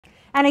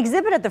An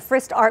exhibit at the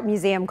Frist Art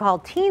Museum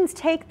called Teens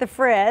Take the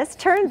Frist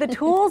turned the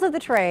tools of the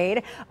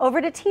trade over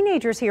to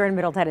teenagers here in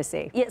Middle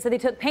Tennessee. Yeah, so they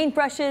took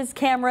paintbrushes,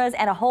 cameras,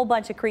 and a whole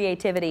bunch of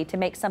creativity to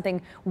make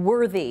something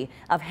worthy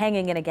of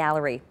hanging in a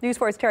gallery. News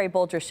 4's Terry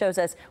Bulger shows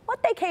us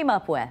what they came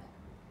up with.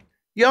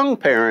 Young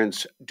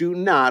parents, do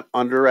not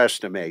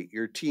underestimate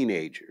your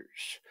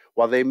teenagers.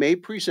 While they may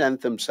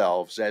present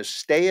themselves as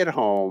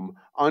stay-at-home,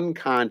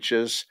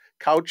 unconscious,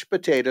 couch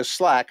potato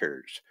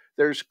slackers,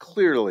 there's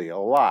clearly a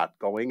lot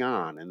going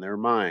on in their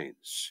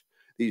minds.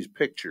 These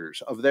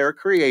pictures of their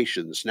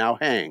creations now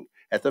hang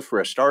at the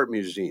Frist Art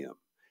Museum,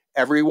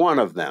 every one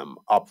of them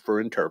up for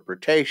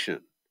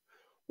interpretation.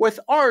 With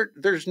art,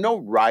 there's no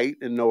right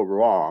and no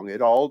wrong.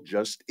 It all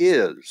just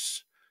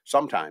is.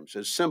 Sometimes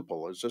as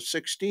simple as a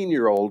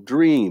 16-year-old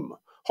dream,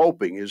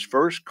 hoping his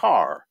first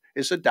car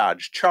is a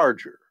Dodge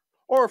Charger,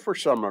 or for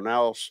someone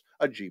else,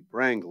 a Jeep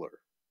Wrangler.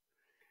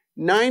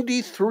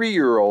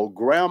 93-year-old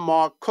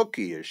Grandma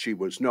Cookie, as she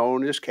was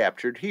known, is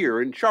captured here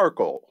in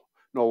charcoal,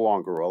 no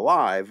longer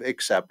alive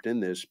except in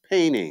this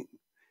painting.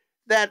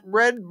 That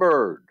red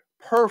bird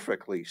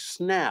perfectly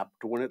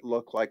snapped when it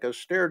looked like a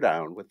stare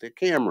down with the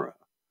camera.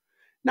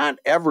 Not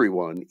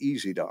everyone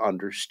easy to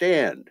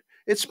understand.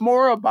 It's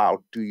more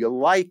about, do you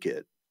like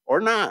it or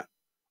not?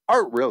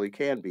 Art really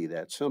can be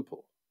that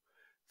simple.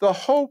 The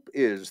hope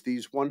is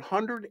these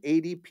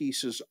 180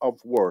 pieces of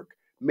work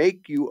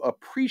make you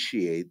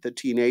appreciate the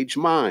teenage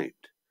mind,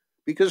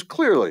 because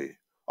clearly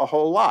a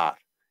whole lot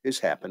is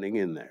happening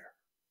in there.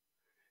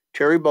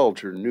 Terry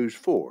Bulger, News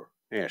 4,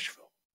 Nashville.